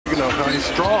enough. Now he's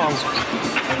strong.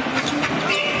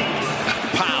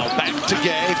 Pau back to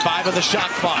Gay. 5 in the shot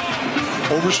clock.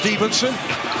 Over Stevenson.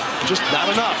 Just not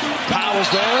enough. Powell's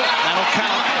there. That'll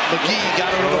count. McGee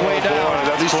got it on the way down. Boy,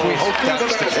 at least we hope that's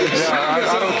the case. Yeah,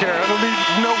 I don't care.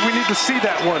 We need to see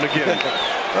that one again.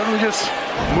 Let me just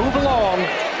move along.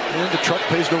 And the truck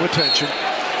pays no attention.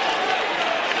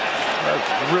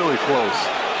 That's really close.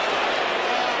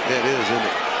 It is, isn't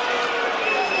it?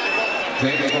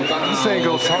 This thing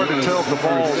goes hard to tell if the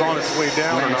ball is on its way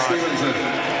down or not.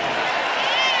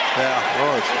 Yeah,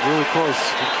 oh, it's really close.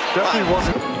 Definitely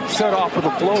wasn't set off with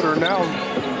a floater. Now,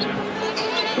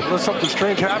 unless something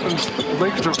strange happens, the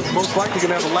Lakers are most likely going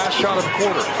to have the last shot of the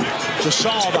quarter.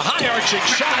 Gasol, the high-arching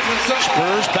shot.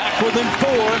 Spurs back within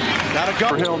 4. Got to go.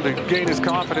 For him to gain his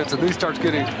confidence, and then he starts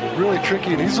getting really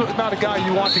tricky, and he's not a guy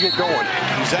you want to get going.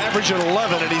 He's averaging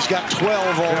 11, and he's got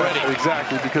 12 already. Yeah,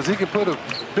 exactly, because he can put a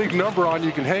big number on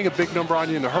you, can hang a big number on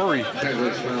you in a hurry.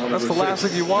 That's the last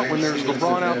thing you want when there's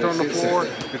LeBron out there on the floor.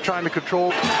 You're trying to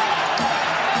control.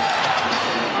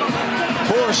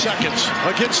 4 seconds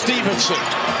against Stevenson.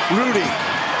 Rudy.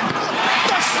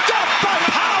 The step by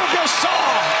Pau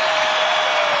Gasol.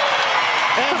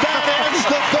 And that ends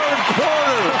the 3rd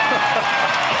quarter.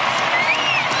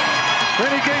 Then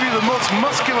he gave you the most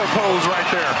muscular pose right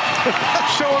there.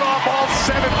 Showing off all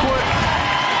 7 foot.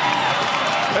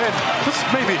 And just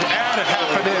maybe add a half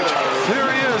an inch.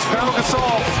 There he is, Pau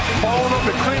Gasol, following up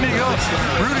and cleaning up.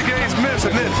 Rudy Gay's miss,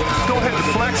 and then go ahead and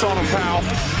flex on him, Pau.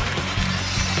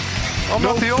 I'm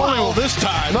not the only one this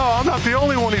time. No, I'm not the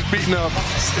only one he's beating up.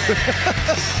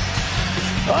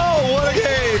 Oh, what a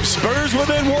game. Spurs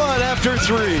within 1 after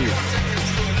 3.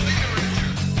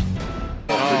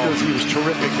 Because he was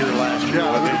terrific here last year.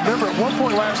 Yeah, remember at one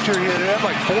point last year he had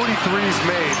like 40 threes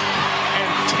made,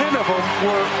 and 10 of them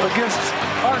were against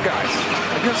our guys,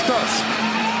 against us.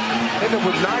 Ended up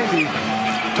with 90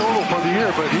 total for the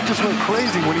year, but he just went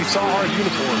crazy when he saw our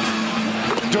uniforms.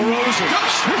 DeRozan.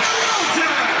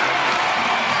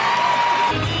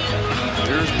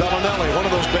 Here's Bellinelli, one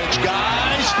of those bench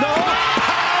guys. No,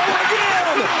 Pau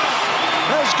again!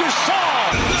 There's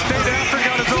Gasol. Stayed after,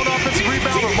 got his own offensive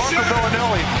rebound with Marco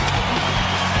Bellinelli.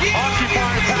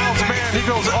 Occupying Pau's man, he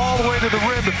goes all the way to the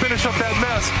rim to finish up that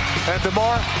mess. And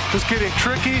DeMar just getting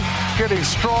tricky, getting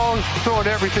strong, throwing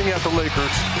everything at the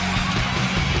Lakers.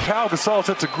 Pau Gasol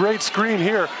sets a great screen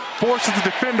here, forces the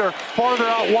defender farther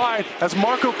out wide. As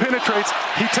Marco penetrates,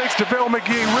 he takes JaVale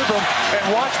McGee with him, and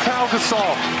watch Pau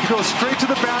Gasol. He goes straight to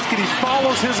the basket, he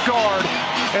follows his guard,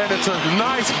 and it's a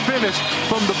nice finish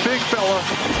from the big fella.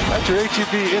 That's your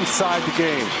HEB inside the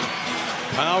game.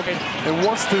 Pau. And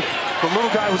once the little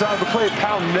guy was out of the play,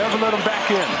 Pau never let him back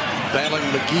in. Battling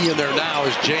McGee in there now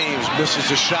as James misses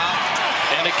a shot.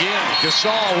 And again,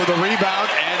 Gasol with a rebound,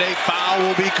 and a foul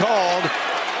will be called.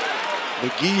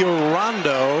 McGee or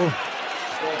Rondo.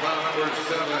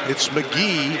 It's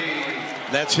McGee.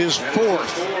 That's his 4th.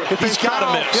 He's got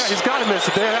to miss. Yeah, he's got to miss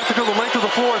it. They have to go the length of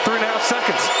the floor in 3.5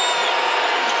 seconds.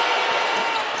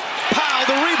 Pau,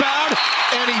 the rebound,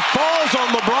 and he falls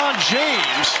on LeBron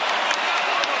James.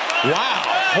 Wow.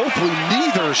 Hopefully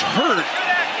neither's hurt.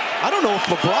 I don't know if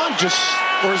LeBron just,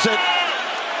 or is it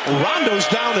Rondo's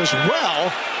down as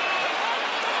well.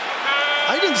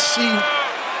 I didn't see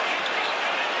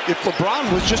if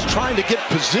LeBron was just trying to get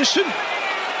position.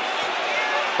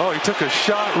 Oh, he took a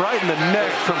shot right in the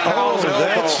neck from Pau's elbow.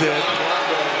 That's it.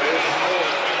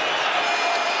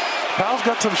 Pau's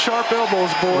got some sharp elbows,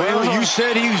 boy. Well, you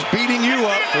said he was beating you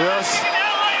up. Yes.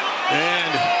 And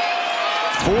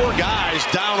 4 guys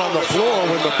down on the floor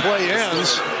when the play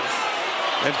ends.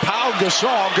 And Pau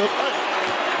Gasol,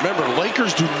 remember,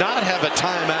 Lakers do not have a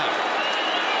timeout.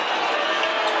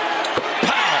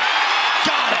 Pau,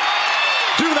 got it.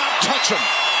 Do not touch him.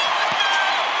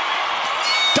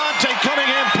 Dante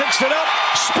Cunningham picks it up.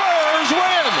 Spurs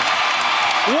win.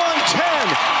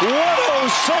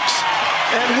 110-106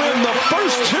 and win the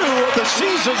first 2 of the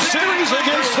season series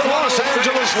against the Los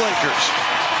Angeles Lakers.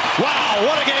 Wow,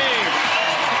 what a game.